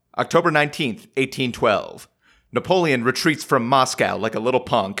October 19th, 1812. Napoleon retreats from Moscow like a little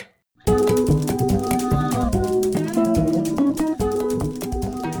punk.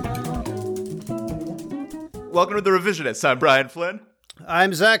 Welcome to The Revisionists. I'm Brian Flynn.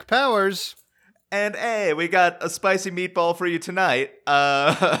 I'm Zach Powers. And hey, we got a spicy meatball for you tonight.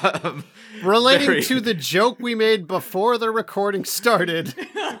 Relating to the joke we made before the recording started.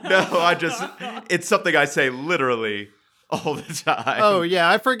 No, it's something I say literally all the time. Oh, yeah.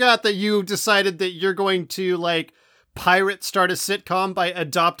 I forgot that you decided that you're going to, pirate start a sitcom by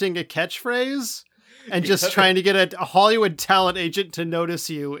adopting a catchphrase and just trying to get a Hollywood talent agent to notice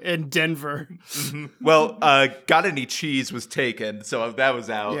you in Denver. Mm-hmm. Well, Got Any Cheese was taken, so that was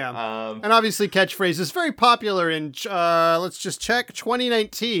out. Yeah. And obviously catchphrase is very popular in, let's just check,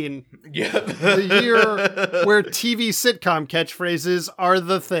 2019. Yeah. The year where TV sitcom catchphrases are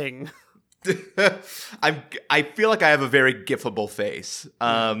the thing. I feel like I have a very gifable face.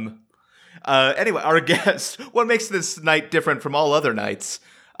 Anyway, our guest, what makes this night different from all other nights,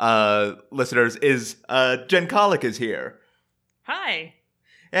 listeners, is Jen Colick is here. Hi.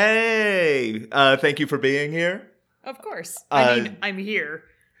 Hey, thank you for being here. Of course. I'm here.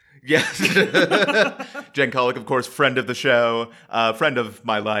 Yes. Jen Colick, of course, friend of the show, friend of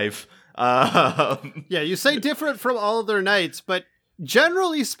my life. Yeah, you say different from all other nights, but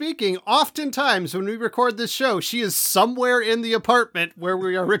generally speaking, oftentimes when we record this show, she is somewhere in the apartment where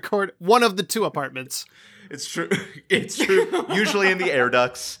we are one of the two apartments. It's true. It's true. Usually in the air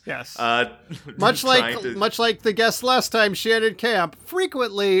ducts. Yes. Much like the guest last time, Shannon Camp.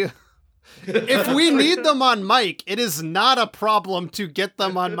 Frequently, if we need them on mic, it is not a problem to get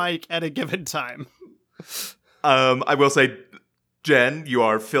them on mic at a given time. I will say, Jen, you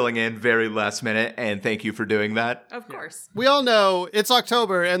are filling in very last minute, and thank you for doing that. Of course. We all know it's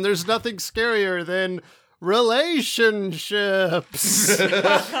October, and there's nothing scarier than relationships.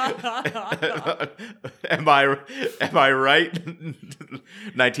 Am I right?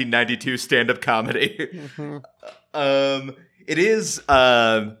 1992 stand-up comedy. Mm-hmm. It is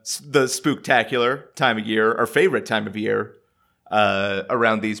the spooktacular time of year, our favorite time of year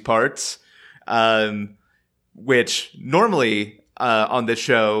around these parts, which normally on this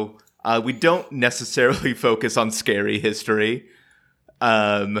show we don't necessarily focus on scary history.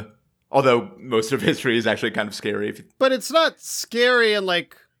 Although most of history is actually kind of scary. But it's not scary in,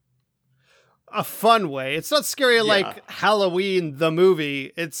 a fun way. It's not scary like Halloween, the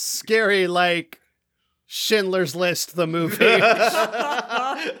movie. It's scary like Schindler's List, the movie. It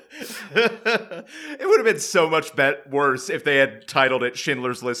would have been so much worse if they had titled it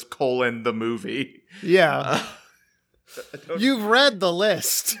Schindler's List, the movie. Yeah. You've read the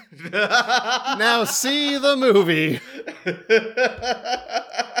list. Now see the movie.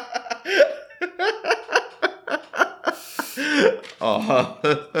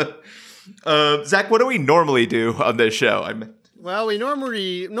 Zach, what do we normally do on this show? Well, we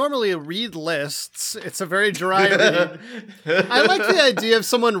normally read lists. It's a very dry read. I like the idea of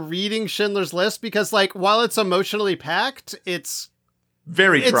someone reading Schindler's List because, while it's emotionally packed, it's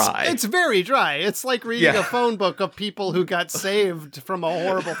very dry. It's very dry. It's like reading a phone book of people who got saved from a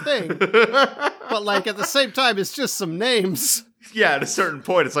horrible thing. But, at the same time, it's just some names. Yeah, at a certain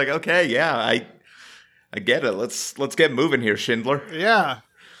point, it's like, okay, yeah, I get it. Let's get moving here, Schindler. Yeah.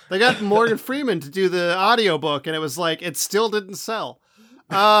 They got Morgan Freeman to do the audiobook, and it was it still didn't sell.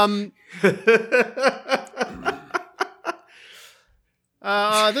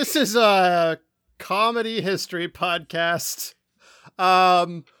 This is a comedy history podcast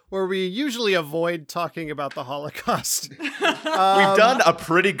where we usually avoid talking about the Holocaust. We've done a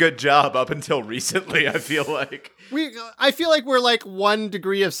pretty good job up until recently, I feel like. I feel like we're 1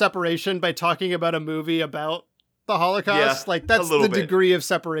 degree of separation by talking about a movie about the Holocaust. Yeah, that's the degree of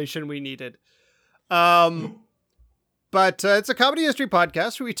separation we needed. But it's a comedy history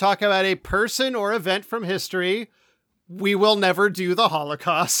podcast where we talk about a person or event from history. We will never do the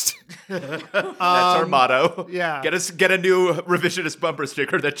Holocaust. That's our motto. Yeah. Get a new revisionist bumper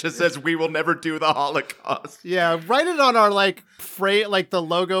sticker that just says "We will never do the Holocaust." Yeah, write it on our the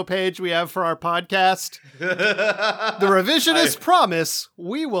logo page we have for our podcast. The revisionist promise: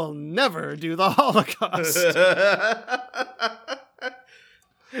 we will never do the Holocaust.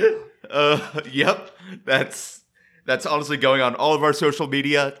 Yep, that's honestly going on all of our social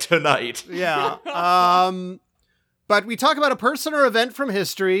media tonight. Yeah. But we talk about a person or event from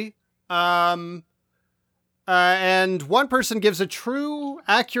history, and one person gives a true,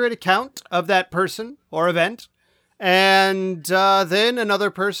 accurate account of that person or event, and then another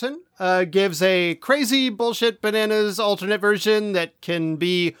person gives a crazy bullshit bananas alternate version that can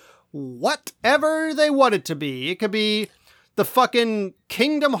be whatever they want it to be. It could be the fucking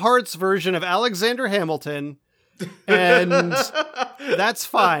Kingdom Hearts version of Alexander Hamilton, and that's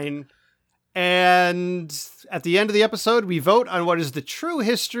fine. And at the end of the episode, we vote on what is the true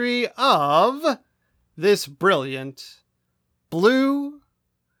history of this brilliant, blue,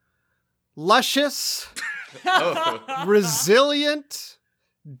 luscious, resilient,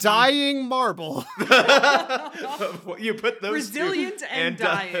 dying marble. You put those resilient and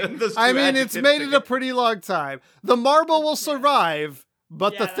dying. I mean, it's made it a pretty long time. The marble will survive,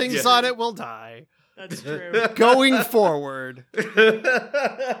 but the things on it will die. That's true. Going forward.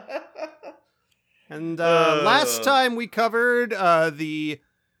 And last time we covered the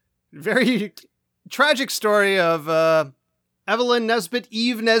very tragic story of Evelyn Nesbit,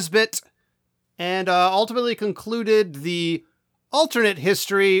 Eve Nesbit, and ultimately concluded the alternate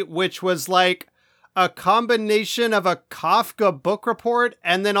history, which was like a combination of a Kafka book report,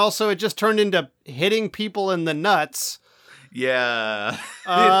 and then also it just turned into hitting people in the nuts. Yeah,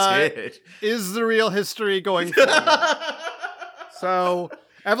 it did. Is the real history going forward. So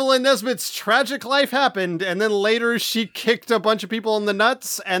Evelyn Nesbit's tragic life happened, and then later she kicked a bunch of people in the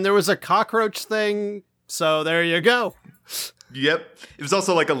nuts, and there was a cockroach thing. So there you go. Yep. It was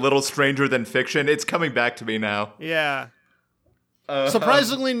also like a little stranger than fiction. It's coming back to me now. Yeah.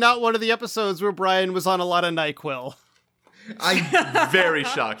 Surprisingly, not one of the episodes where Brian was on a lot of NyQuil. I'm very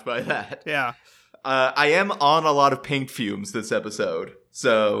shocked by that. Yeah. I am on a lot of paint fumes this episode.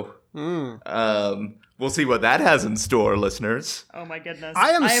 So, we'll see what that has in store, listeners. Oh my goodness. I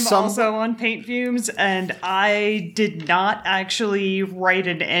am also on paint fumes, and I did not actually write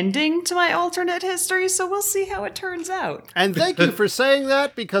an ending to my alternate history, so we'll see how it turns out. And thank you for saying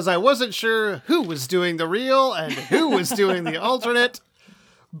that, because I wasn't sure who was doing the real and who was doing the alternate.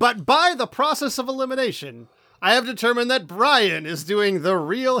 But by the process of elimination, I have determined that Brian is doing the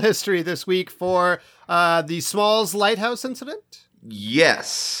real history this week for the Smalls Lighthouse incident.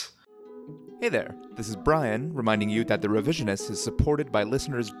 Yes. Hey there, this is Brian, reminding you that The Revisionist is supported by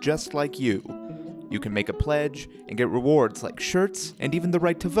listeners just like you. You can make a pledge and get rewards like shirts and even the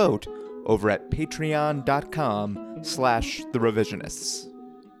right to vote over at patreon.com/therevisionists.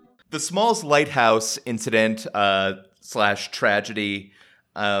 The Smalls Lighthouse incident / tragedy.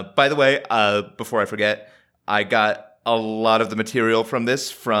 By the way, before I forget, I got a lot of the material from this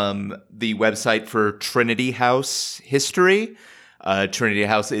from the website for Trinity House History. Trinity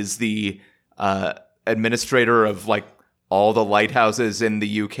House is the administrator of like all the lighthouses in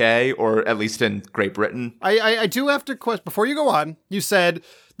the UK, or at least in Great Britain. I do have to question, before you go on, you said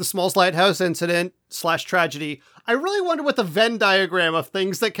the Smalls Lighthouse incident / tragedy. I really wonder what the Venn diagram of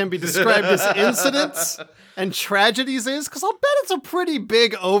things that can be described as incidents and tragedies is, because I'll bet it's a pretty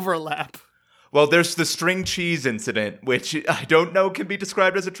big overlap. Well, there's the string cheese incident, which I don't know can be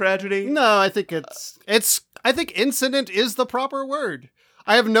described as a tragedy. No, I think I think incident is the proper word.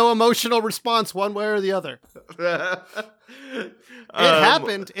 I have no emotional response one way or the other. It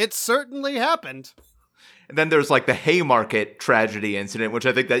happened. It certainly happened. And then there's like the Haymarket tragedy incident, which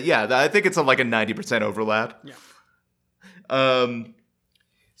I think I think it's like a 90% overlap. Yeah.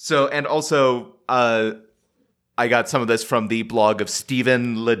 So, and also, I got some of this from the blog of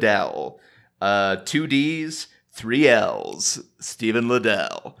Stephen Liddell. 2 Ds, 3 Ls. Stephen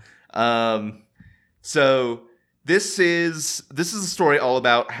Liddell. So this is a story all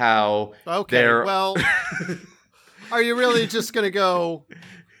about how well, are you really just gonna go?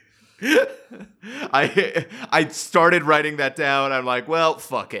 I started writing that down. I'm like, well,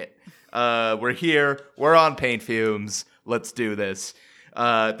 fuck it. We're here. We're on paint fumes. Let's do this.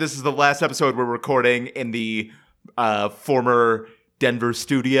 This is the last episode we're recording in the former Denver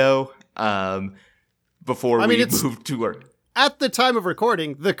studio. Before we moved to our... At the time of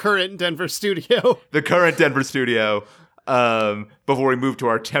recording, the current Denver studio. Before we moved to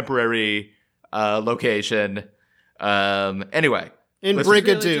our temporary location. Anyway. In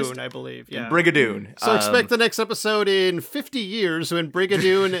Brigadoon, I believe. Yeah. In Brigadoon. So expect the next episode in 50 years when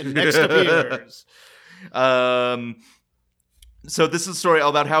Brigadoon next appears. So this is a story all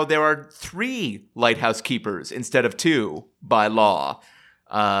about how there are 3 lighthouse keepers instead of 2 by law.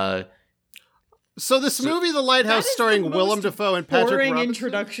 So this movie, The Lighthouse, starring Willem Dafoe and Patrick Robinson? Robinson?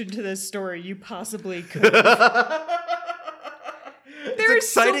 Introduction to this story you possibly could. There's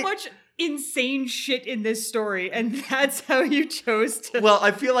so much insane shit in this story, and that's how you chose to... Well,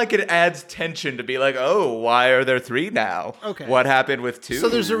 I feel like it adds tension to be like, oh, why are there 3 now? Okay. What happened with 2? So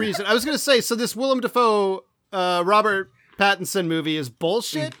there's a reason. I was going to say, so this Willem Dafoe, Robert Pattinson movie is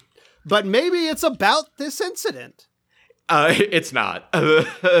bullshit, but maybe it's about this incident. It's not.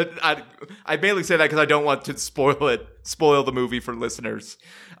 I mainly say that because I don't want to spoil the movie for listeners.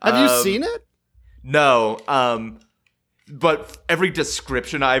 Have you seen it? No. but every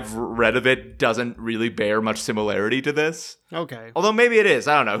description I've read of it doesn't really bear much similarity to this. Okay. Although maybe it is.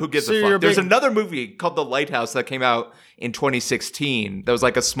 I don't know. Who gives So a you're fuck? There's big- another movie called The Lighthouse that came out in 2016. That was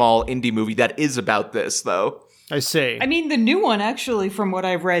like a small indie movie that is about this, though. I see. I mean, the new one, actually, from what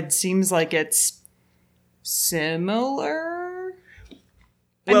I've read, seems like it's similar.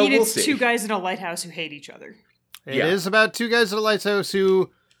 I Well, mean, we'll it's see. two guys in a lighthouse who hate each other. It Yeah. is about two guys at a lighthouse who...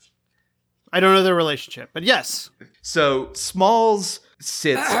 I don't know their relationship, but yes. So Smalls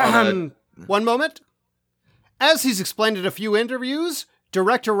sits on One moment. As he's explained in a few interviews,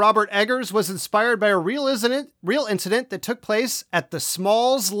 director Robert Eggers was inspired by a real incident that took place at the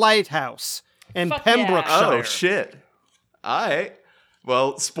Smalls Lighthouse in Fuck yeah. Pembrokeshire. Oh, shit. All right.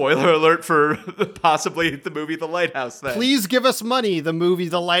 Well, spoiler alert for possibly the movie The Lighthouse, then. Please give us money, the movie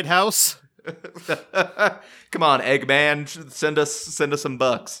The Lighthouse. Come on, Eggman. Send us some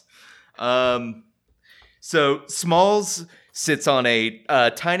bucks. So Smalls sits on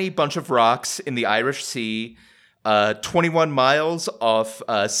a tiny bunch of rocks in the Irish Sea, 21 miles off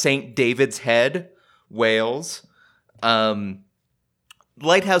St. David's Head, Wales.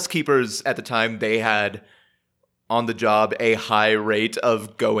 Lighthouse keepers at the time, they had on the job a high rate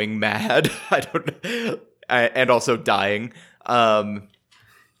of going mad. And also dying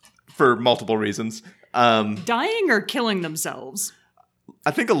for multiple reasons. Dying or killing themselves? I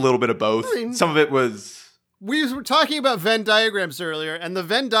think a little bit of both. Some of it was... We were talking about Venn diagrams earlier, and the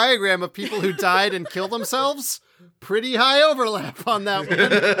Venn diagram of people who died and killed themselves, pretty high overlap on that one.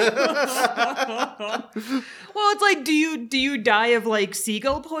 Well, it's like, do you die of like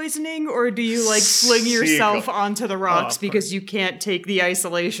seagull poisoning, or do you like fling yourself Seagull. onto the rocks because you can't take the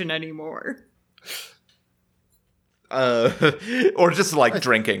isolation anymore? Or just like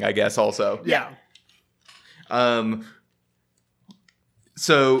drinking, I guess, also. Yeah.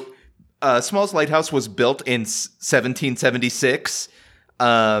 So, Smalls Lighthouse was built in 1776.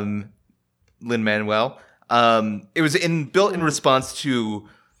 Lin-Manuel. It was built in response to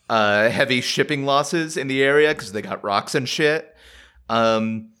heavy shipping losses in the area because they got rocks and shit.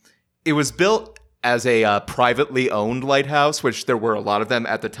 It was built as a privately owned lighthouse, which there were a lot of them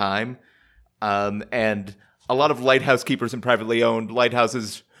at the time. And a lot of lighthouse keepers and privately owned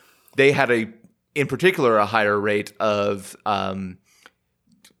lighthouses, they had in particular, a higher rate of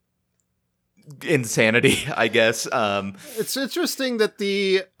insanity, I guess. It's interesting that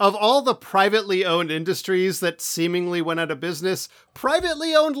of all the privately owned industries that seemingly went out of business,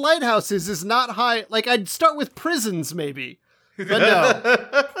 privately owned lighthouses is not high. Like, I'd start with prisons, maybe. But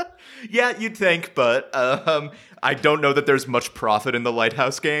no. Yeah, you'd think, but I don't know that there's much profit in the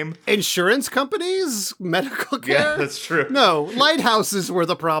lighthouse game. Insurance companies? Medical care? Yeah, that's true. No, lighthouses were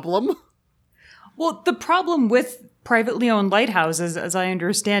the problem. Well, the problem with privately owned lighthouses, as I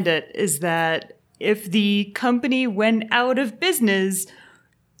understand it, is that if the company went out of business,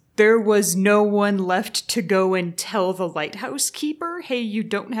 there was no one left to go and tell the lighthouse keeper, hey, you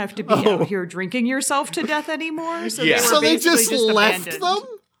don't have to be out here drinking yourself to death anymore. So Yeah. they were So they basically just left abandoned.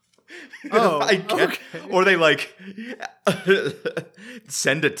 them? Oh, I guess. okay. Or they like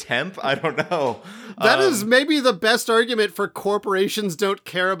send a temp? I don't know. That is maybe the best argument for corporations don't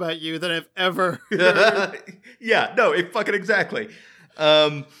care about you that I've ever heard. Yeah, no, fucking exactly.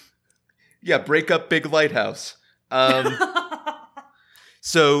 Yeah, break up big lighthouse.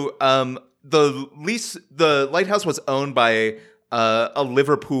 So the lighthouse was owned by a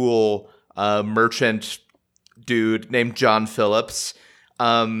Liverpool merchant dude named John Phillips.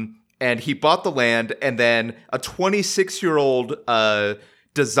 And he bought the land, and then a 26-year-old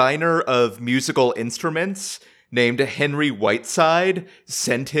designer of musical instruments named Henry Whiteside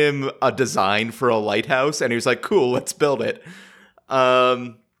sent him a design for a lighthouse, and he was like, cool, let's build it.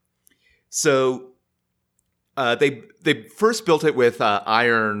 So they first built it with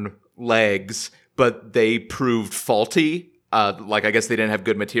iron legs, but they proved faulty. Like, I guess they didn't have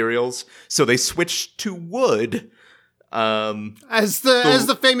good materials, so they switched to wood. As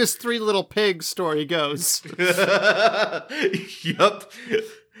the famous Three Little Pigs story goes. Yup.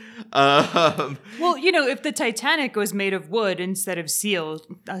 Well, if the Titanic was made of wood instead of steel,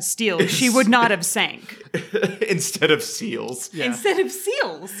 she would not have sank. Instead of seals. Yeah. Instead of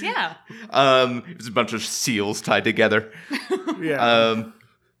seals, yeah. It was a bunch of seals tied together. Yeah.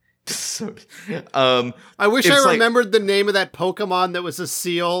 So, I wish it's I like- remembered the name of that Pokemon that was a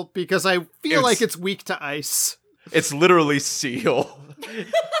seal, because I feel like it's weak to ice. it's literally seal.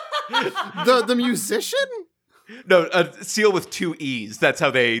 The musician? No, a seal with 2 E's. That's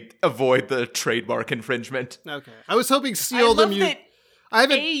how they avoid the trademark infringement. Okay. I was hoping I seal the love that I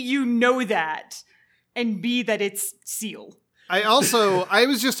haven't. A, you know that, and B, that it's seal. I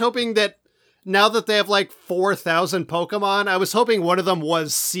was just hoping that now that they have like 4,000 Pokemon, I was hoping one of them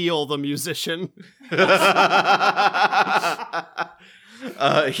was Seal the musician.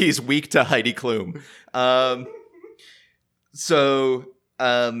 He's weak to Heidi Klum.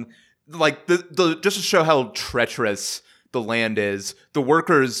 Like the just to show how treacherous the land is, the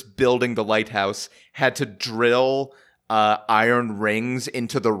workers building the lighthouse had to drill iron rings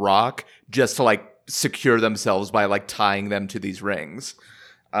into the rock just to like secure themselves by like tying them to these rings.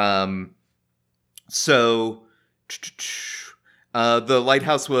 So the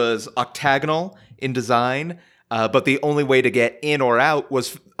lighthouse was octagonal in design, but the only way to get in or out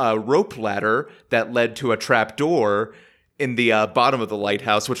was a rope ladder that led to a trap door in the bottom of the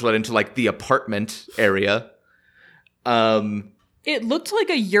lighthouse, which led into like the apartment area. It looked like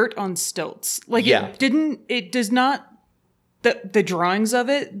a yurt on stilts. Like Yeah. it does not, the drawings of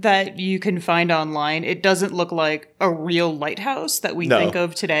it that you can find online, it doesn't look like a real lighthouse that we think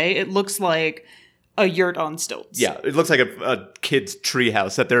of today. It looks like a yurt on stilts. Yeah, it looks like a kid's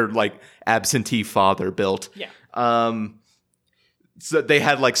treehouse that their like absentee father built. Yeah. So they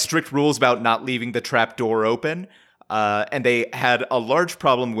had like strict rules about not leaving the trap door open, and they had a large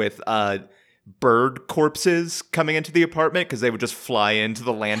problem with bird corpses coming into the apartment because they would just fly into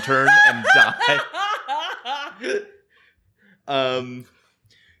the lantern and die.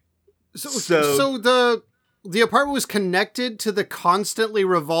 So the apartment was connected to the constantly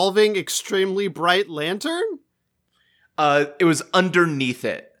revolving, extremely bright lantern? It was underneath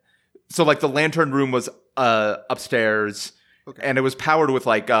it. So like the lantern room was upstairs, Okay. and it was powered with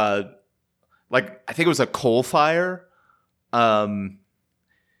like I think it was a coal fire.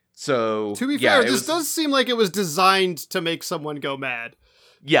 So To be yeah, fair, it this was- does seem like it was designed to make someone go mad.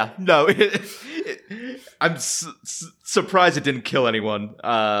 Yeah, no, I'm surprised it didn't kill anyone.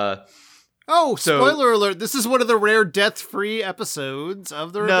 Oh, So- spoiler alert, this is one of the rare death-free episodes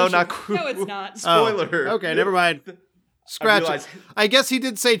of the No, revision. not cool. No, it's not. Spoiler. Oh, okay, never mind. Scratch realized- it. I guess he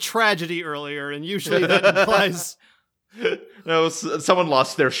did say tragedy earlier, and usually that implies... No, someone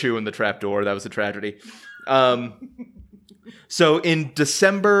lost their shoe in the trapdoor. That was a tragedy. So in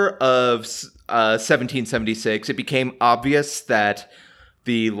December of 1776, it became obvious that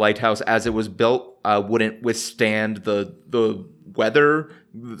the lighthouse, as it was built, wouldn't withstand the weather.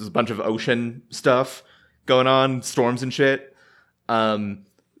 There's a bunch of ocean stuff going on, storms and shit.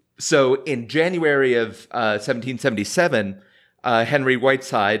 So in January of 1777, Henry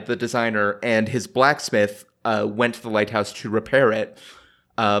Whiteside, the designer, and his blacksmith went to the lighthouse to repair it.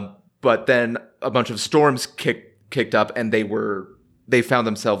 But then a bunch of storms kicked up, and they found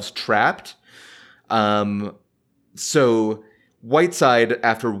themselves trapped. So Whiteside,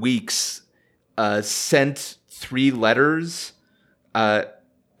 after weeks, sent 3 letters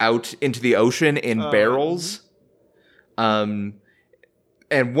out into the ocean in barrels.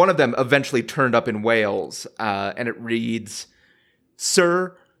 And one of them eventually turned up in Wales, and it reads,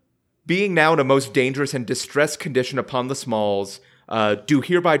 "Sir, being now in a most dangerous and distressed condition upon the Smalls, do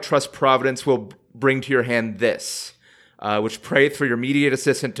hereby trust Providence will bring to your hand this, which prayeth for your immediate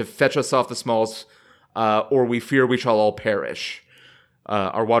assistance to fetch us off the Smalls, or we fear we shall all perish.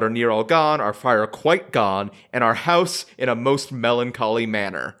 Our water near all gone, our fire quite gone, and our house in a most melancholy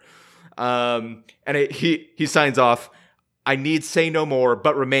manner." And he signs off, "I need say no more,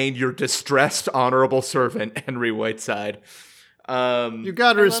 but remain your distressed, honorable servant, Henry Whiteside." You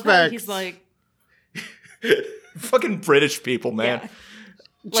gotta I love how respect. he's like, Fucking British people, man. yeah.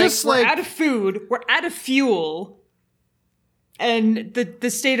 Just we're like- out of food, we're out of fuel, and the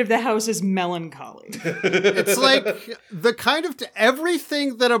state of the house is melancholy. It's like the kind of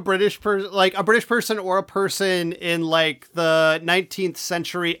everything that a British person or a person in like the 19th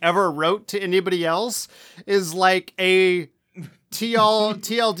century ever wrote to anybody else is like a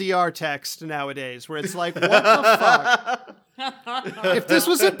TLDR text nowadays, where it's like, what the fuck? If this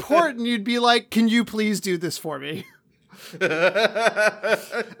was important, you'd be like, can you please do this for me?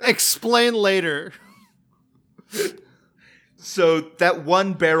 Explain later. So that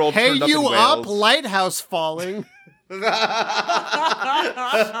one barrel Hey, turned up you in up? Wales. Lighthouse falling.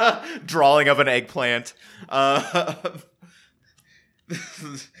 Drawing of an eggplant.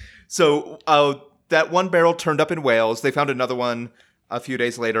 So that one barrel turned up in Wales. They found another one a few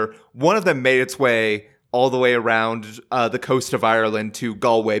days later. One of them made its way all the way around the coast of Ireland to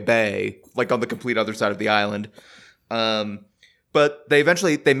Galway Bay, like on the complete other side of the island. But they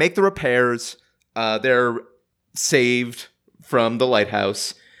make the repairs. They're saved from the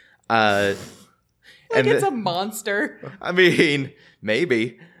lighthouse. Like it's a monster. I mean,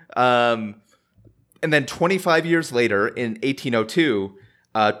 maybe. And then 25 years later, in 1802,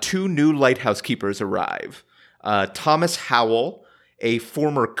 2 new lighthouse keepers arrive. Thomas Howell, a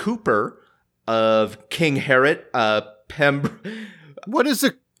former cooper, of King Herod, What is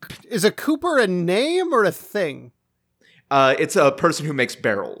a Cooper a name or a thing? It's a person who makes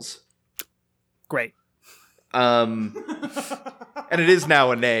barrels. Great. And it is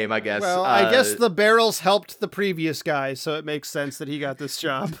now a name, I guess. Well, I guess the barrels helped the previous guy, so it makes sense that he got this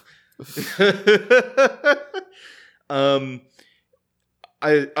job. Of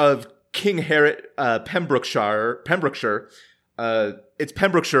King Herod, Pembrokeshire. It's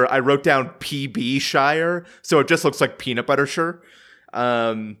Pembrokeshire. I wrote down PB Shire, so it just looks like peanut butter shire.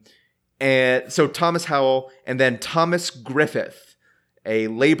 And so Thomas Howell, and then Thomas Griffith, a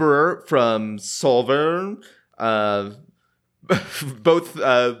laborer from Solvern.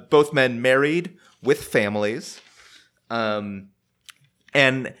 Both men married with families. And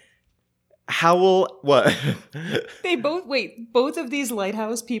Howell, what? Both of these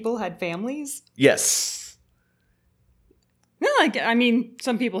Lighthouse people had families? Yes. No, I mean,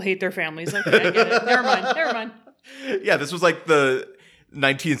 some people hate their families. Okay, I get it. Never mind. Yeah, this was like the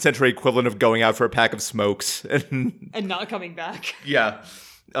 19th century equivalent of going out for a pack of smokes. And not coming back. Yeah.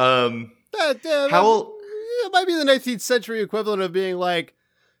 Howell... It might be the 19th century equivalent of being like,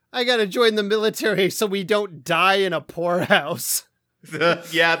 I gotta join the military so we don't die in a poorhouse.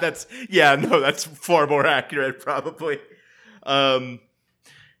 That's far more accurate, probably.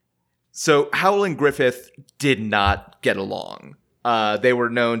 So Howell and Griffith did not get along. They were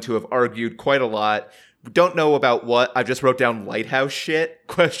known to have argued quite a lot. Don't know about what. I just wrote down Lighthouse shit, ?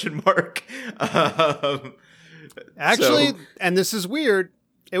 Actually, and this is weird,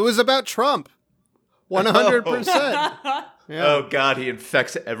 it was about Trump. 100%. Yeah. Oh God, he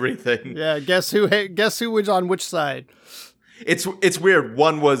infects everything. Yeah, guess who was on which side? It's weird.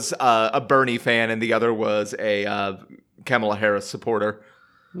 One was a Bernie fan, and the other was a Kamala Harris supporter.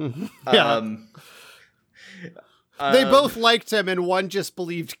 Yeah. They both liked him, and one just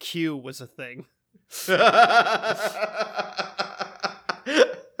believed Q was a thing.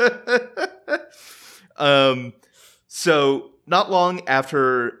 So not long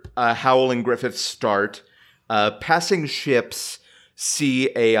after Howell and Griffith start, passing ships see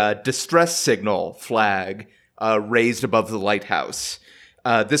a distress signal flag raised above the lighthouse.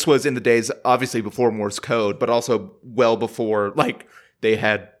 This was in the days, obviously, before Morse code, but also well before, like, they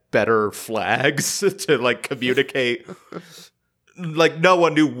had better flags to, like, communicate. Like, no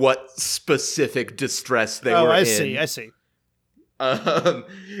one knew what specific distress they were in. I see.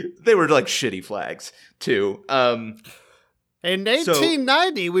 They were, like, shitty flags, too. In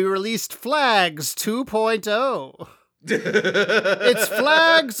 1890, we released Flags 2.0. It's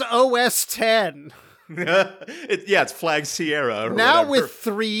Flags OS 10. It's Flag Sierra. Now whatever. with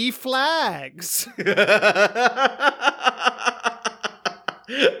 3 flags.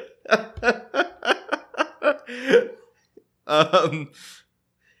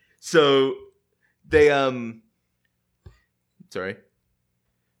 So they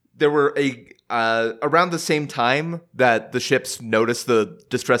there were around the same time that the ships noticed the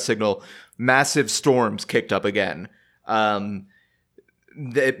distress signal, massive storms kicked up again.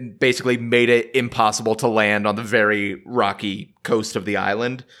 It basically made it impossible to land on the very rocky coast of the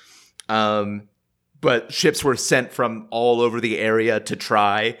island. But ships were sent from all over the area to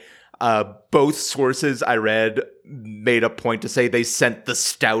try. Both sources I read made a point to say they sent the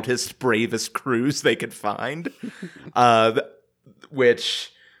stoutest, bravest crews they could find.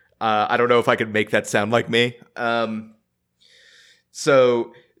 Which I don't know if I could make that sound like me.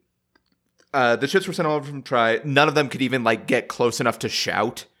 So the ships were sent all over from try. None of them could even like get close enough to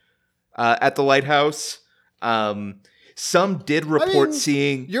shout at the lighthouse. Some did report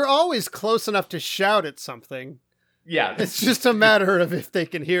seeing... You're always close enough to shout at something. Yeah. It's just a matter of if they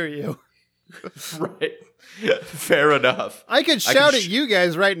can hear you. Right. Fair enough. I could shout at you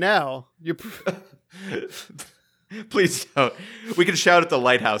guys right now. Please don't. We can shout at the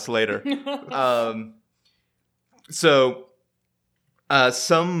lighthouse later. So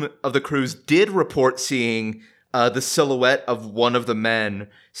some of the crews did report seeing the silhouette of one of the men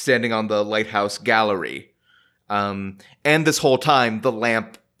standing on the lighthouse gallery. And this whole time, the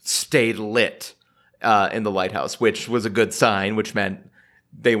lamp stayed lit in the lighthouse, which was a good sign, which meant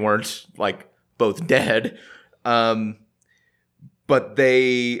they weren't, like, both dead. But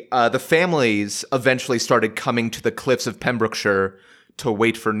the families eventually started coming to the cliffs of Pembrokeshire to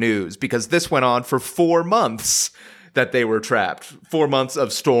wait for news, because this went on for 4 months that they were trapped. 4 months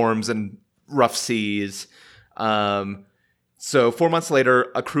of storms and rough seas. So 4 months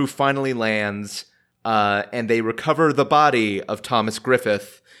later, a crew finally lands, and they recover the body of Thomas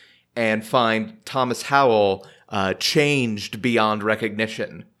Griffith and find Thomas Howell changed beyond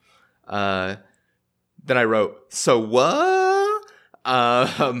recognition. Then I wrote, so what?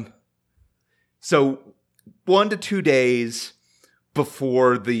 So 1 to 2 days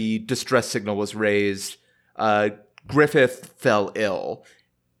before the distress signal was raised, Griffith fell ill,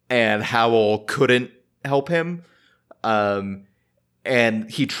 and Howell couldn't help him. And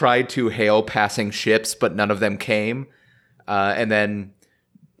he tried to hail passing ships, but none of them came. And then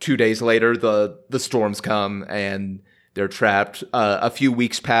 2 days later, the storms come, and they're trapped. A few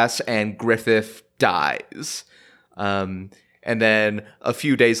weeks pass, and Griffith dies. And then a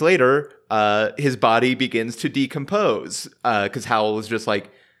few days later, his body begins to decompose. Because Howell was just like,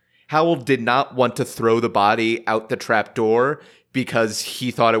 Howell did not want to throw the body out the trap door because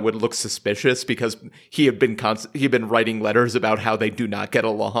he thought it would look suspicious, because he had been writing letters about how they do not get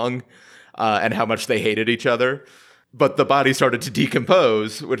along, and how much they hated each other. But the body started to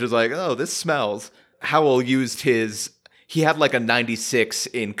decompose, which is like, oh, this smells. Howell used he had like a 96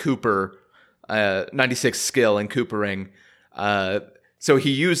 in Cooper, 96 skill in coopering. So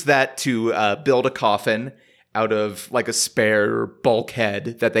he used that to build a coffin out of like a spare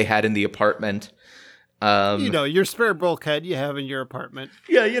bulkhead that they had in the apartment. Your spare bulkhead you have in your apartment.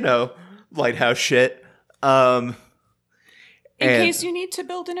 Yeah, lighthouse shit. In case you need to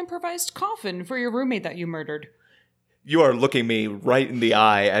build an improvised coffin for your roommate that you murdered. You are looking me right in the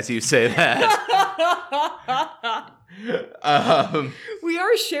eye as you say that. We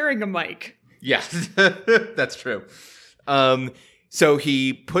are sharing a mic. Yes, that's true. So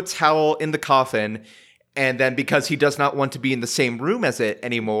he puts Howell in the coffin, and then because he does not want to be in the same room as it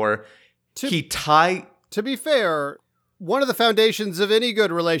anymore, To be fair, one of the foundations of any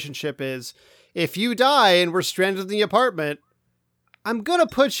good relationship is, if you die and we're stranded in the apartment, I'm gonna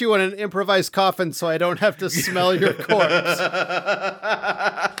put you in an improvised coffin so I don't have to smell your corpse.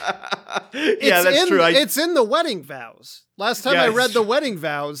 Yeah, that's true. It's in the wedding vows. Last time I read the wedding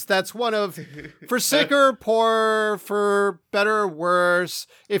vows, that's one of, for sick or poor, for better or worse,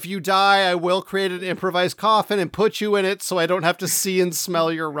 if you die, I will create an improvised coffin and put you in it so I don't have to see and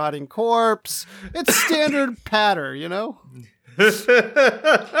smell your rotting corpse. It's standard patter,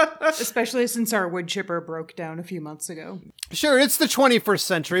 Especially since our wood chipper broke down a few months ago. Sure, it's the 21st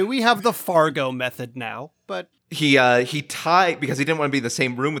century. We have the Fargo method now, but... He tied, because he didn't want to be in the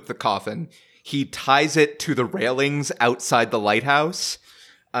same room with the coffin, he ties it to the railings outside the lighthouse.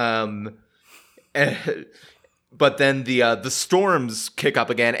 But then the storms kick up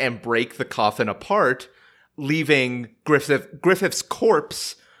again and break the coffin apart, leaving Griffith's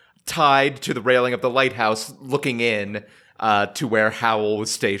corpse tied to the railing of the lighthouse, looking in to where Howell was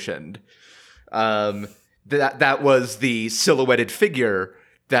stationed. That was the silhouetted figure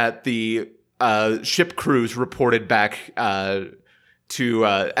that the ship crews reported back to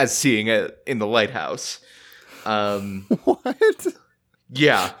as seeing it in the lighthouse. What?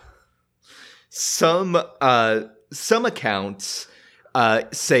 Yeah. Some accounts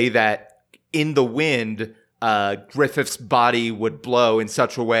say that in the wind, Griffith's body would blow in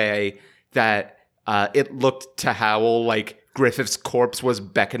such a way that it looked to Howell like Griffith's corpse was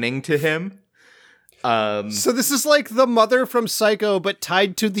beckoning to him. So this is like the mother from Psycho, but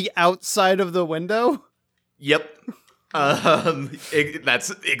tied to the outside of the window? Yep. That's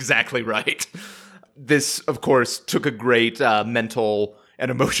exactly right. This, of course, took a great mental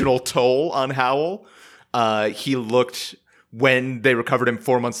and emotional toll on Howell. He looked, when they recovered him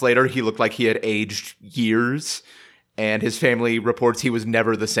 4 months later, he looked like he had aged years, and his family reports he was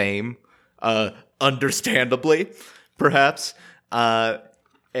never the same. Understandably, perhaps.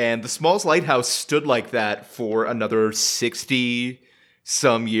 And the Smalls Lighthouse stood like that for another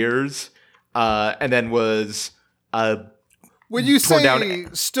 60-some years, and then was when you say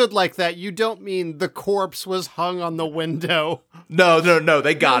stood like that, you don't mean the corpse was hung on the window. No,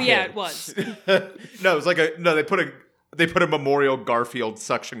 they got him. Yeah, it was. No, it was like they put a Memorial Garfield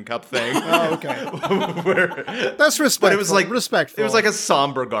suction cup thing. Oh, okay. That's respectful. But it was like respectful. It was like a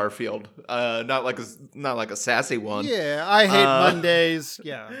somber Garfield, not like a sassy one. Yeah, I hate Mondays.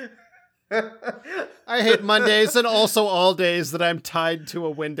 Yeah, I hate Mondays, and also all days that I'm tied to a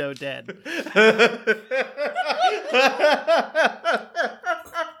window dead.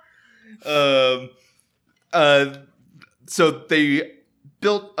 So they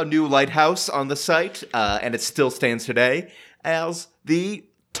built a new lighthouse on the site, and it still stands today as the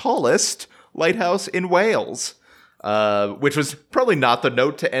tallest lighthouse in Wales, which was probably not the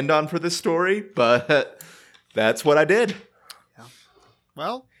note to end on for this story, but that's what I did. Yeah.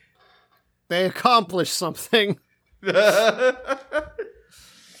 Well, they accomplished something.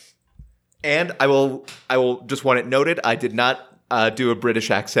 And I will just want it noted, I did not do a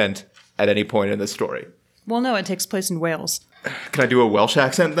British accent at any point in this story. Well, no, it takes place in Wales. Can I do a Welsh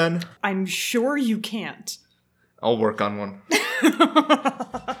accent then? I'm sure you can't. I'll work on one.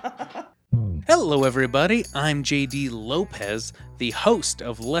 Hello, everybody. I'm JD Lopez, the host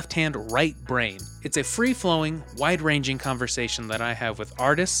of Left Hand Right Brain. It's a free-flowing, wide-ranging conversation that I have with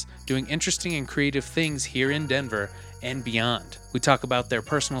artists doing interesting and creative things here in Denver and beyond. We talk about their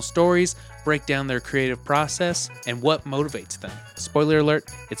personal stories, break down their creative process, and what motivates them. Spoiler alert,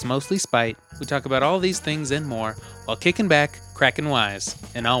 it's mostly spite. We talk about all these things and more while kicking back, cracking wise,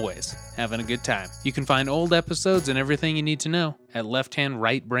 and always having a good time. You can find old episodes and everything you need to know at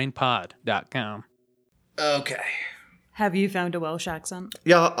lefthandrightbrainpod.com. Okay. Have you found a Welsh accent?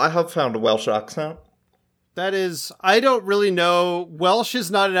 Yeah, I have found a Welsh accent. That is, I don't really know. Welsh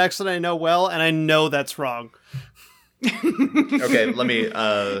is not an accent I know well, and I know that's wrong. Okay, let me,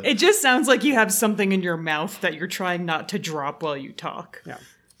 It just sounds like you have something in your mouth that you're trying not to drop while you talk. Yeah.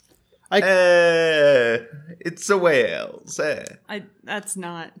 It's a Wales. That's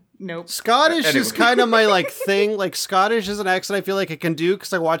not... Nope. Scottish is kind of my, thing. Scottish is an accent I feel like I can do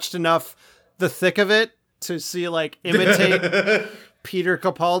because I watched enough The Thick of It to see, imitate Peter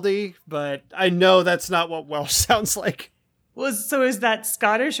Capaldi, but I know that's not what Welsh sounds like. Well, so is that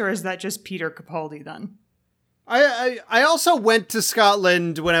Scottish or is that just Peter Capaldi then? I also went to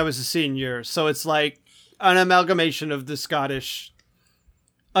Scotland when I was a senior, so it's like an amalgamation of the Scottish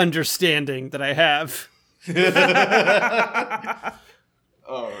understanding that I have.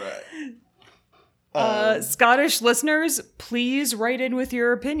 All right. Scottish listeners, please write in with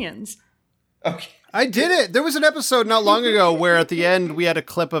your opinions. Okay. I did it. There was an episode not long ago where at the end we had a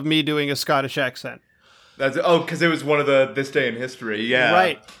clip of me doing a Scottish accent. Because it was one of the This Day in History. Yeah.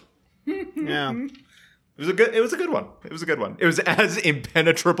 Right. Yeah. It was a good one. It was a good one. It was as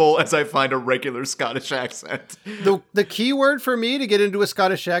impenetrable as I find a regular Scottish accent. The key word for me to get into a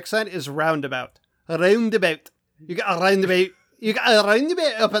Scottish accent is roundabout. Roundabout. You got a roundabout. You got a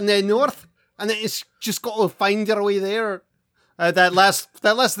roundabout up in the north, and then it's just got to find your way there. That last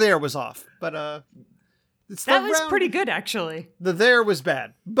there was off, but that was pretty good actually. The there was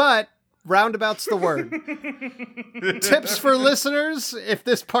bad, but roundabout's the word. Tips for listeners, if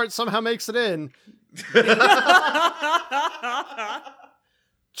this part somehow makes it in.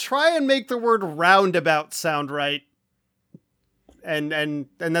 Try and make the word roundabout sound right. And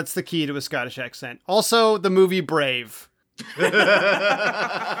that's the key to a Scottish accent. Also, the movie Brave.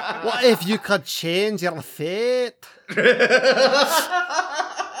 What if you could change your fate? That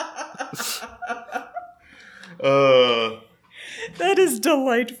is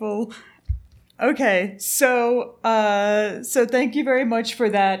delightful. Okay, so thank you very much for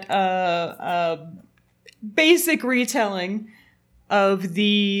that basic retelling of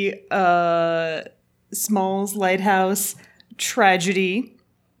the Smalls Lighthouse tragedy.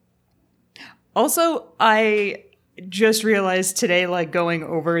 Also, I just realized today, going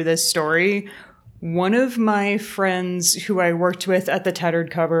over this story, one of my friends who I worked with at the Tattered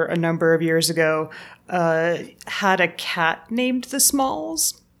Cover a number of years ago had a cat named the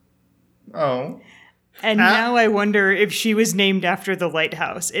Smalls. Oh. And now I wonder if she was named after the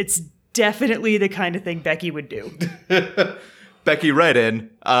lighthouse. It's definitely the kind of thing Becky would do. Becky, write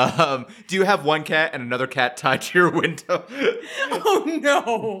in. Do you have one cat and another cat tied to your window? Oh,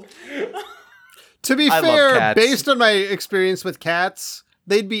 no. To be fair, based on my experience with cats,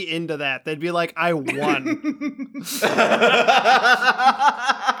 they'd be into that. They'd be like, I won.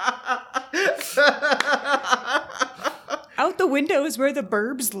 Out the window is where the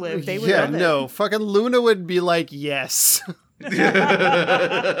burbs live. They would love it. No. Fucking Luna would be like, yes.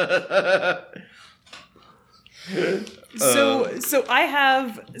 So I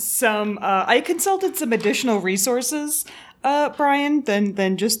have some, I consulted some additional resources, Brian,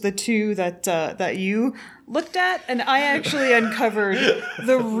 than just the two that you looked at, and I actually uncovered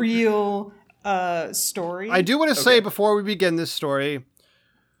the real story. I do want to say before we begin this story,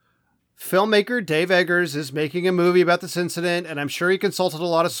 filmmaker Dave Eggers is making a movie about this incident, and I'm sure he consulted a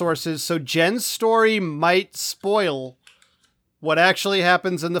lot of sources, so Jen's story might spoil what actually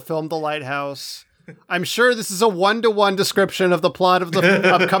happens in the film The Lighthouse. I'm sure this is a 1-to-1 description of the plot of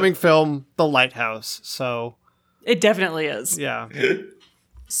the upcoming film The Lighthouse, so... It definitely is. Yeah.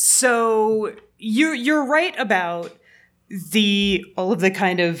 So you're right about all of the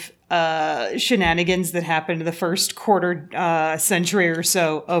kind of shenanigans that happened in the first quarter century or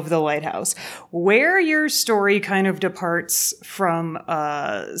so of the Lighthouse. Where your story kind of departs from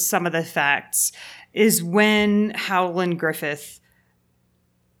some of the facts is when Howell and Griffith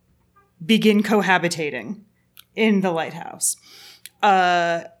begin cohabitating in the Lighthouse.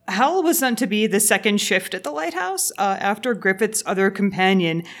 Howell was sent to be the second shift at the Lighthouse after Griffith's other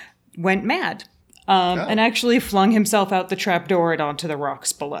companion went mad and actually flung himself out the trapdoor and onto the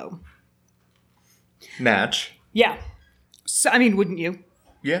rocks below. Natch. Yeah. So, I mean, wouldn't you?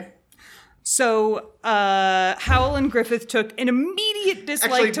 Yeah. So Howell and Griffith took an immediate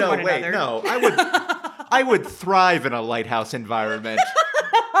dislike to one another. No, I would thrive in a lighthouse environment.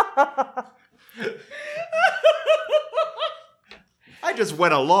 I just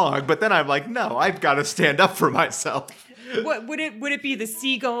went along, but then I'm like, no, I've got to stand up for myself. What would it be? The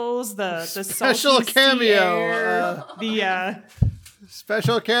seagulls, the special salty cameo, sea air,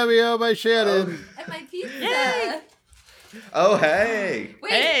 special cameo by Shannon. And my pizza. Yay! Oh, hey.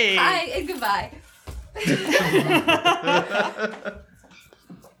 Wait, Hey. hi and goodbye.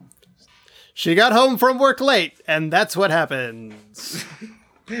 She got home from work late, and that's what happens.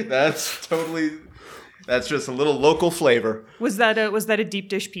 That's just a little local flavor. Was that a deep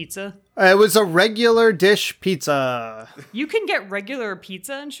dish pizza? It was a regular dish pizza. You can get regular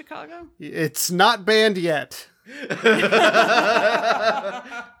pizza in Chicago? It's not banned yet.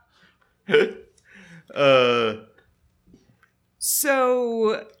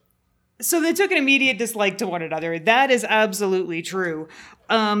 So they took an immediate dislike to one another. That is absolutely true.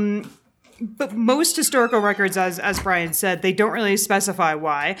 But most historical records, as Brian said, they don't really specify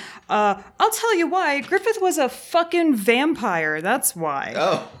why. I'll tell you why. Griffith was a fucking vampire. That's why.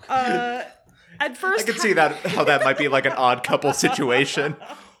 Oh. At first, I can see how that might be like an odd couple situation.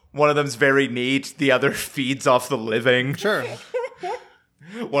 One of them's very neat, the other feeds off the living. Sure.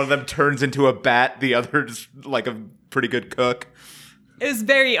 One of them turns into a bat, the other's like a pretty good cook. It was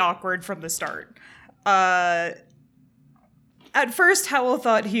very awkward from the start. At first, Howell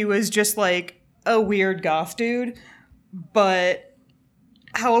thought he was just like a weird goth dude, but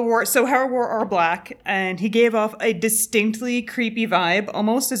Howell wore all black, and he gave off a distinctly creepy vibe,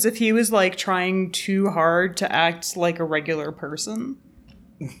 almost as if he was like trying too hard to act like a regular person.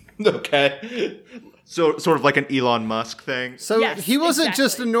 Okay. So sort of like an Elon Musk thing. So Yes, he wasn't exactly.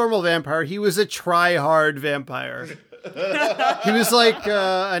 just a normal vampire, he was a try-hard vampire. He was like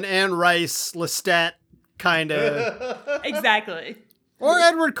an Anne Rice, Lestat kind of. Exactly. Or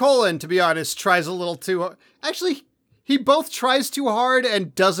Edward Cullen, to be honest, tries a little too. Actually, he both tries too hard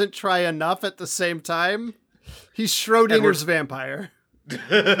and doesn't try enough at the same time. He's Schrodinger's vampire.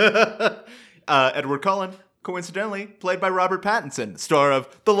 Edward Cullen, coincidentally, played by Robert Pattinson, star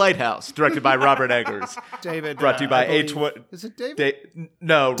of The Lighthouse, directed by Robert Eggers. David. Brought to you by I believe- Is it David?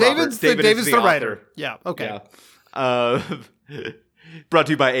 No, David's Robert. David's is the author. writer. Yeah, okay. Yeah. Brought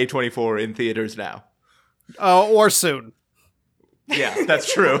to you by A24 in theaters now. Or soon. Yeah,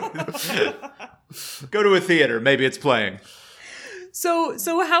 that's true. Go to a theater. Maybe it's playing. So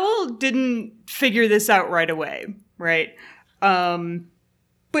Howell didn't figure this out right away, right?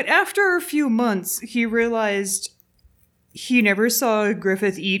 But after a few months, he realized he never saw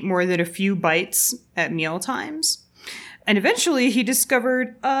Griffith eat more than a few bites at meal times. And eventually he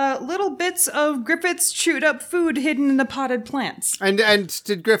discovered little bits of Griffith's chewed up food hidden in the potted plants. And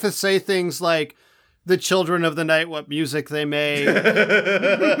did Griffith say things like, the children of the night, what music they made?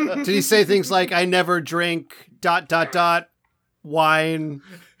 Did he say things like, I never drink ... wine?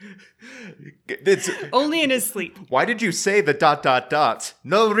 It's Only in his sleep. why did you say the ...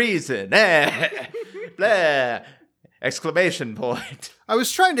 No reason. Blah. Exclamation point. I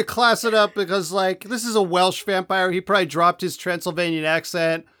was trying to class it up because, like, this is a Welsh vampire. He probably dropped his Transylvanian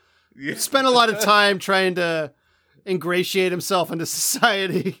accent. Spent a lot of time trying to ingratiate himself into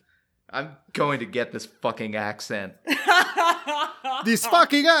society. I'm going to get this fucking accent. This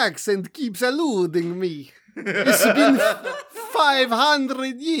fucking accent keeps eluding me. It's been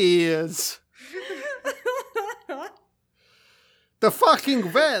 500 years. The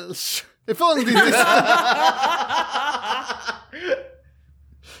fucking Welsh. If only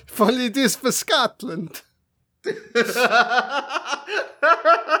this for Scotland.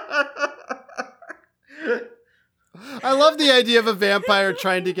 I love the idea of a vampire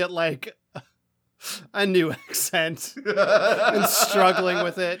trying to get, like, a new accent and struggling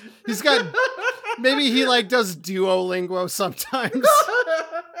with it. He's got... Maybe he, like, does Duolingo sometimes.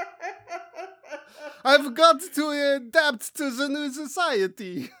 I've got to adapt to the new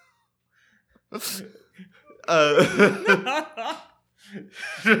society. But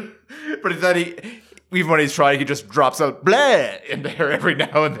then even when he's trying, he just drops a blah in there every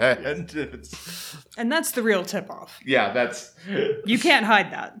now and then. And that's the real tip-off. Yeah, that's... You can't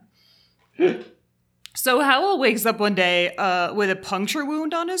hide that. So Howell wakes up one day with a puncture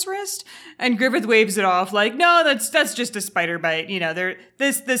wound on his wrist, and Griffith waves it off like, no, that's just a spider bite. You know,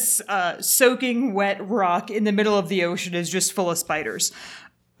 this soaking wet rock in the middle of the ocean is just full of spiders.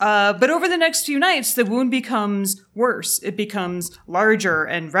 But over the next few nights, the wound becomes worse. It becomes larger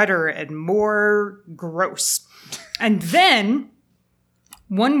and redder and more gross. And then,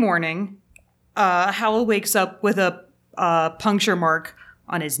 one morning, Howell wakes up with a puncture mark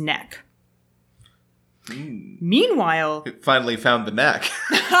on his neck. Meanwhile, It finally found the neck.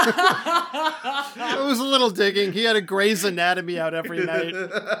 It was a little digging. He had a Grey's Anatomy out every night.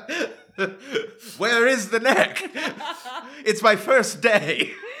 Where is the neck? It's my first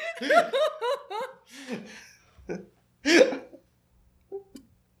day.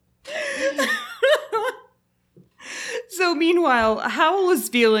 So meanwhile, Howell was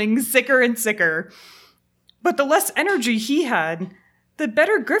feeling sicker and sicker. But the less energy he had, the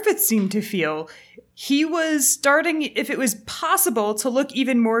better Griffith seemed to feel. He was starting, if it was possible, to look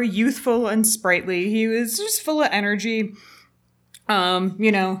even more youthful and sprightly. He was just full of energy.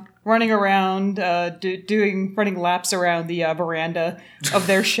 Running around, running laps around the veranda of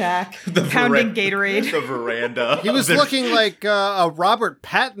their shack, pounding Gatorade. The veranda. He was looking like a Robert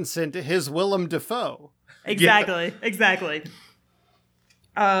Pattinson to his Willem Dafoe. Exactly.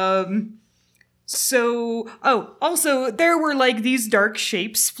 Also, there were like these dark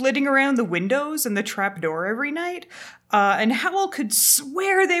shapes flitting around the windows and the trapdoor every night. And Howell could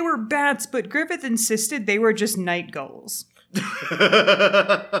swear they were bats, but Griffith insisted they were just night gulls. Yeah.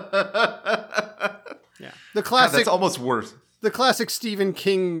 The classic. That's almost worse. The classic Stephen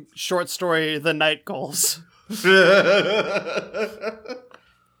King short story, The Night Gulls.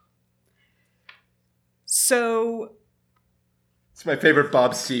 So, It's my favorite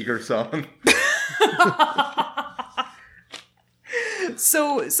Bob Seger song.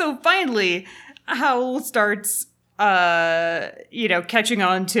 So finally, Howell starts, catching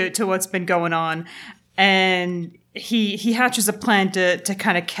on to what's been going on, and he hatches a plan to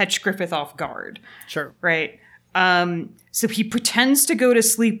kind of catch Griffith off guard. Sure. Right. So he pretends to go to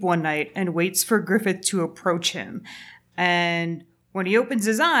sleep one night and waits for Griffith to approach him. And when he opens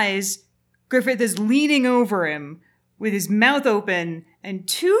his eyes, Griffith is leaning over him with his mouth open and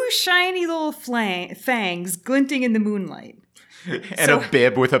two shiny little fangs glinting in the moonlight. And a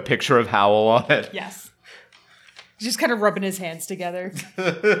bib with a picture of Howell on it. Yes. He's just kind of rubbing his hands together.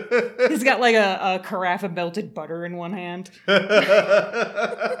 He's got like a carafe of melted butter in one hand.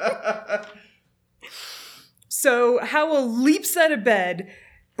 So Howell leaps out of bed,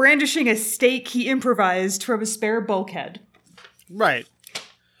 brandishing a stake he improvised from a spare bulkhead. Right.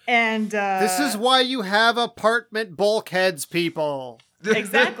 And this is why you have apartment bulkheads, people.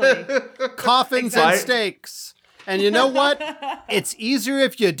 Exactly. Coffins and stakes. And you know what? It's easier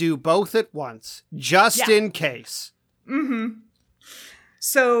if you do both at once, just in case. Mm-hmm.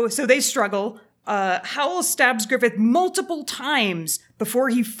 So they struggle. Howell stabs Griffith multiple times before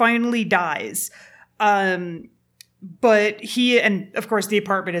he finally dies. But and of course the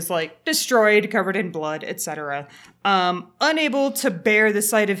apartment is like destroyed, covered in blood, etc. Unable to bear the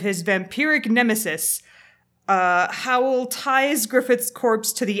sight of his vampiric nemesis, Howell ties Griffith's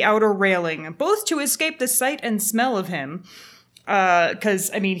corpse to the outer railing, both to escape the sight and smell of him. Because,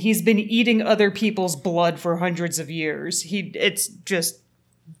 he's been eating other people's blood for hundreds of years.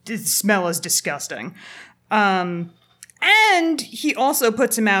 The smell is disgusting. And he also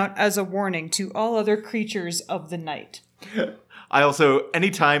puts him out as a warning to all other creatures of the night. I also,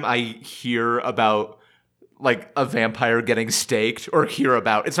 anytime I hear about like a vampire getting staked or hear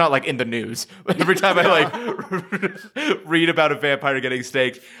about, it's not like in the news, but every time I read about a vampire getting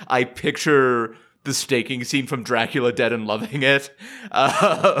staked, I picture the staking scene from Dracula Dead and Loving It,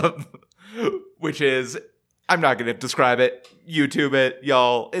 which is, I'm not going to describe it. YouTube it,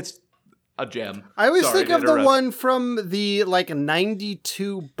 y'all. It's a gem. I always think of the one from the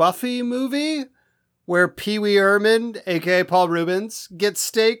 92 Buffy movie where Pee Wee Herman, aka Paul Rubens, gets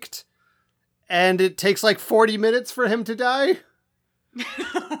staked and it takes 40 minutes for him to die.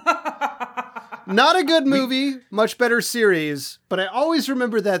 Not a good movie, much better series, but I always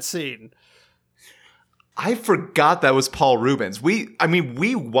remember that scene. I forgot that was Paul Rubens. We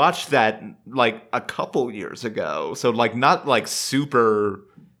watched that a couple years ago, so not super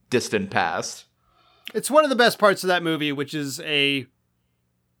distant past. It's one of the best parts of that movie, which is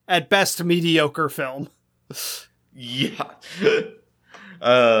at best, mediocre film. Yeah.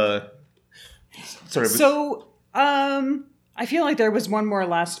 Sorry. So, I feel like there was one more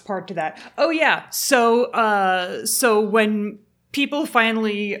last part to that. Oh yeah. So when people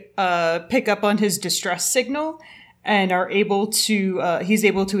finally pick up on his distress signal and are able to, he's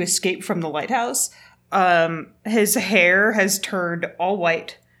able to escape from the lighthouse. His hair has turned all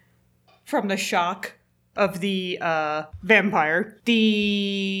white from the shock of the vampire.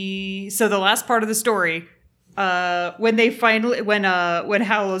 So the last part of the story, when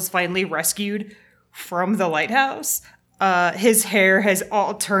Howell is finally rescued from the lighthouse, his hair has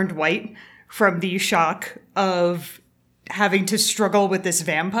all turned white from the shock of having to struggle with this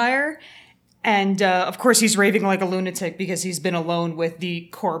vampire. And of course he's raving like a lunatic because he's been alone with the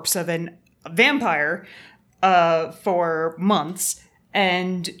corpse of an vampire for months,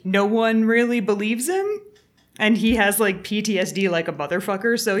 and no one really believes him. And he has like PTSD like a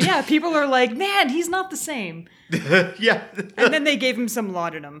motherfucker. So yeah, people are like, man, he's not the same. Yeah. And then they gave him some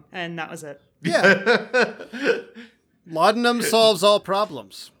laudanum, and that was it. Yeah. Laudanum solves all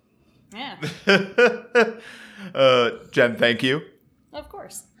problems. Yeah, Jen, thank you. of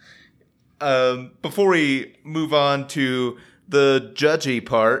course. Before we move on to the judgy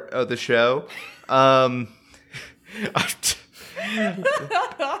part of the show,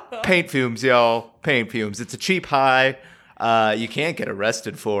 paint fumes, y'all. Paint fumes. It's a cheap high. You can't get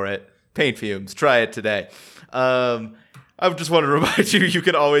arrested for it. Paint fumes. Try it today. I just want to remind you, you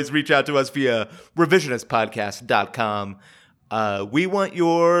can always reach out to us via revisionistpodcast.com. We want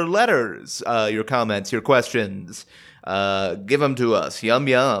your letters, your comments, your questions. Give them to us. Yum,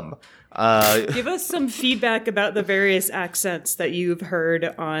 yum. Give us some feedback about the various accents that you've heard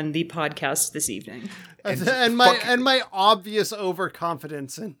on the podcast this evening. And my obvious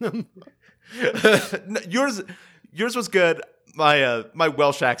overconfidence in them. Yours was good. My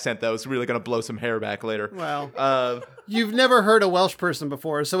Welsh accent, though, is really going to blow some hair back later. Well, you've never heard a Welsh person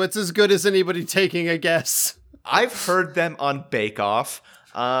before, so it's as good as anybody taking a guess. I've heard them on Bake Off.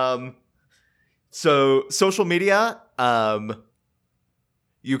 So social media,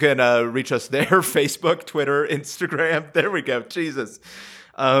 you can reach us there, Facebook, Twitter, Instagram. There we go. Jesus.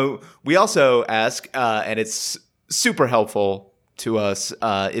 We also ask, and it's super helpful to us,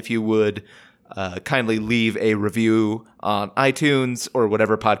 if you would kindly leave a review on iTunes or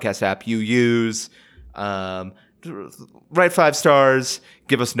whatever podcast app you use. Write 5 stars.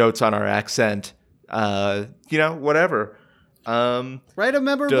 Give us notes on our accent. Whatever. Write a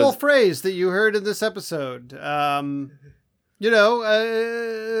memorable phrase that you heard in this episode.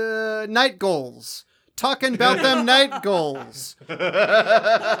 Night goals. Talking about them night goals.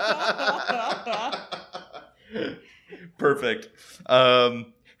 Perfect.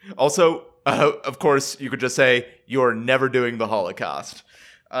 Also, of course, you could just say, you're never doing the Holocaust.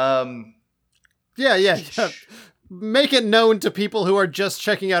 Yeah. Make it known to people who are just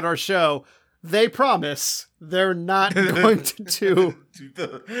checking out our show. They promise they're not going to do.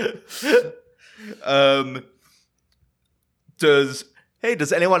 Does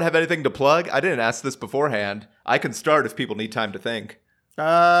anyone have anything to plug? I didn't ask this beforehand. I can start if people need time to think.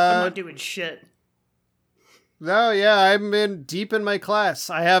 I'm not doing shit. No, yeah, I'm deep in my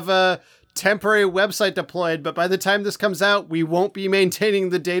class. I have a temporary website deployed, but by the time this comes out, we won't be maintaining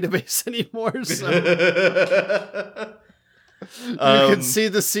the database anymore. So you can see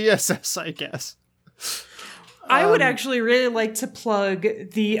the CSS, I guess. I would actually really like to plug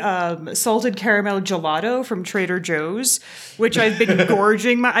the salted caramel gelato from Trader Joe's, which I've been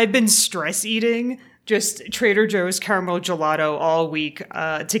I've been stress eating just Trader Joe's caramel gelato all week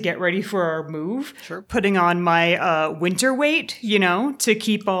to get ready for our move. Sure. Putting on my winter weight, to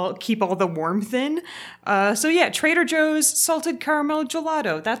keep all the warmth in. So yeah, Trader Joe's salted caramel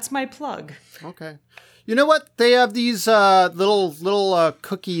gelato. That's my plug. Okay. You know what? They have these little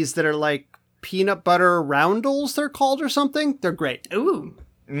cookies that are like peanut butter roundels, they're called, or something. They're great. Ooh.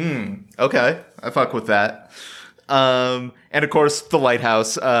 Okay. I fuck with that. And of course, the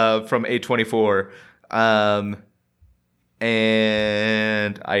Lighthouse from A24.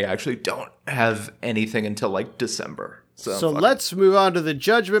 And I actually don't have anything until like December. So let's move on to the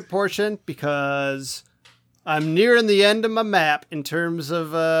judgment portion, because I'm nearing the end of my map in terms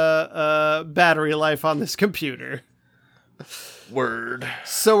of battery life on this computer. Word.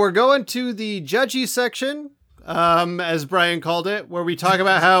 So we're going to the judgy section, as Brian called it, where we talk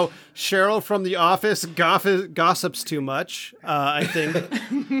about how Cheryl from The Office gossips too much, I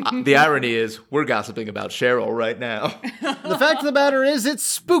think. The irony is we're gossiping about Cheryl right now. The fact of the matter is it's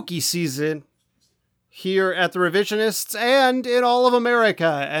spooky season here at the Revisionists and in all of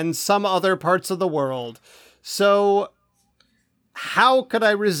America and some other parts of the world. So how could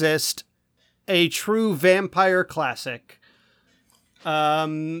I resist a true vampire classic?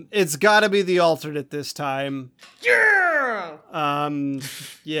 It's gotta be the alternate this time. Yeah!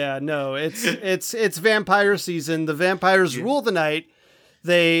 It's vampire season. The vampires rule the night.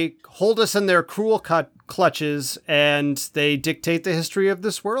 They hold us in their cruel clutches, and they dictate the history of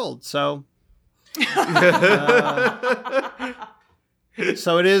this world. So,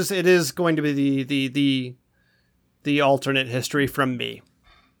 so it is going to be the alternate history from me.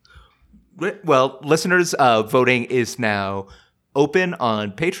 Well, listeners, voting is now open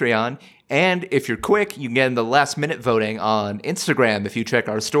on Patreon, and if you're quick, you can get in the last minute voting on Instagram if you check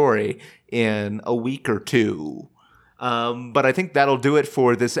our story in a week or two. But I think that'll do it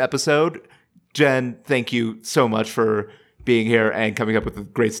for this episode. Jen, thank you so much for being here and coming up with a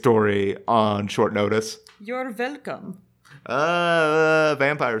great story on short notice. You're welcome.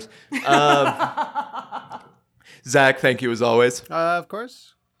 Vampires. Zach, thank you as always. Of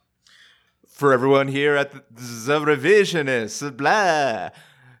course. For everyone here at the Revisionist, blah,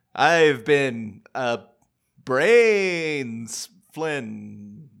 I've been Brains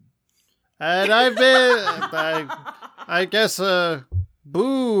Flynn. And I've been, I guess,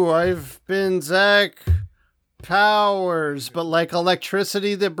 boo, I've been Zach Powers, but like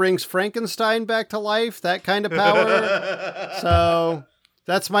electricity that brings Frankenstein back to life, that kind of power. So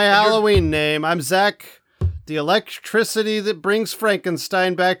that's my Halloween name. I'm Zach, the electricity that brings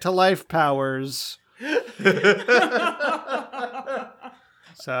Frankenstein back to life powers.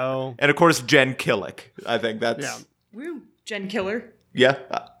 So, and of course, Jen Killick. I think that's... Yeah. Woo, Jen Killer. Yeah.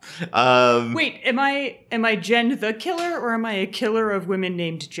 Wait, am I Jen the Killer, or am I a killer of women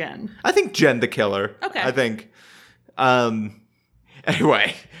named Jen? I think Jen the Killer. Okay. I think.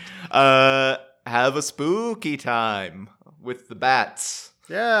 Anyway, have a spooky time with the bats.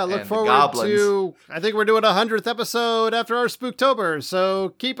 yeah, look And the forward goblins. to, I think we're doing 100th episode after our Spooktober,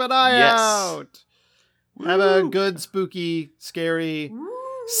 so keep an eye Yes. out. Have a good, spooky, scary,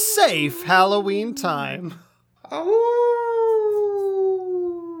 safe Halloween time. Oh,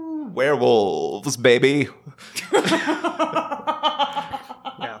 werewolves, baby.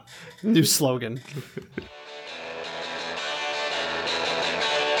 Yeah. New slogan.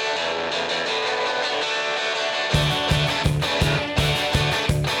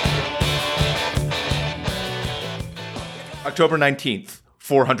 October 19th,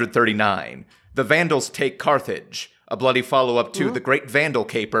 439. The Vandals take Carthage, a bloody follow-up to the Great Vandal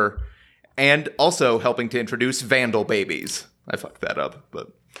Caper, and also helping to introduce Vandal babies. I fucked that up,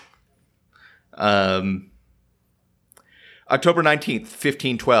 but... October 19th,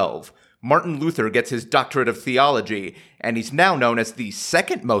 1512. Martin Luther gets his doctorate of theology, and he's now known as the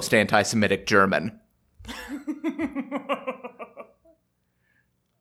second most anti-Semitic German.